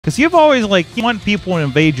Because you've always, like, you want people to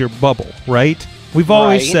invade your bubble, right? We've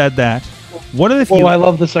always said that. What if you I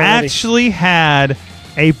love this already. actually had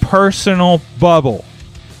a personal bubble?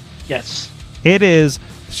 Yes. It is.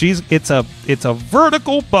 It's a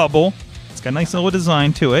vertical bubble. It's got a nice little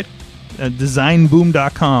design to it.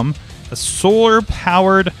 Designboom.com. A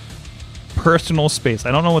solar-powered personal space.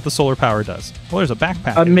 I don't know what the solar power does. Well, there's a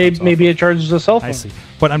backpack. Maybe it charges a cell phone. I see.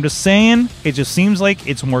 But I'm just saying, it just seems like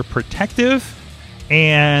it's more protective,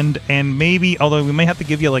 and maybe, although we may have to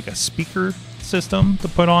give you like a speaker system to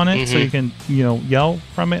put on it, so you can yell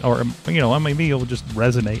from it, or maybe it'll just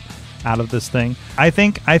resonate out of this thing. I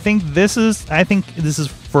think this is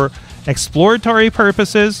for exploratory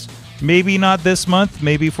purposes. Maybe not this month.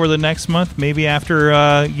 Maybe for the next month. Maybe after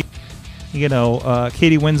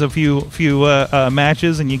Katie wins a few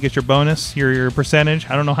matches and you get your bonus, your percentage.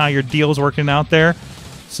 I don't know how your deal's working out there.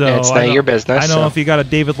 So it's not your business. I don't know if you got a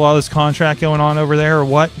David Lawless contract going on over there or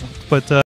what, but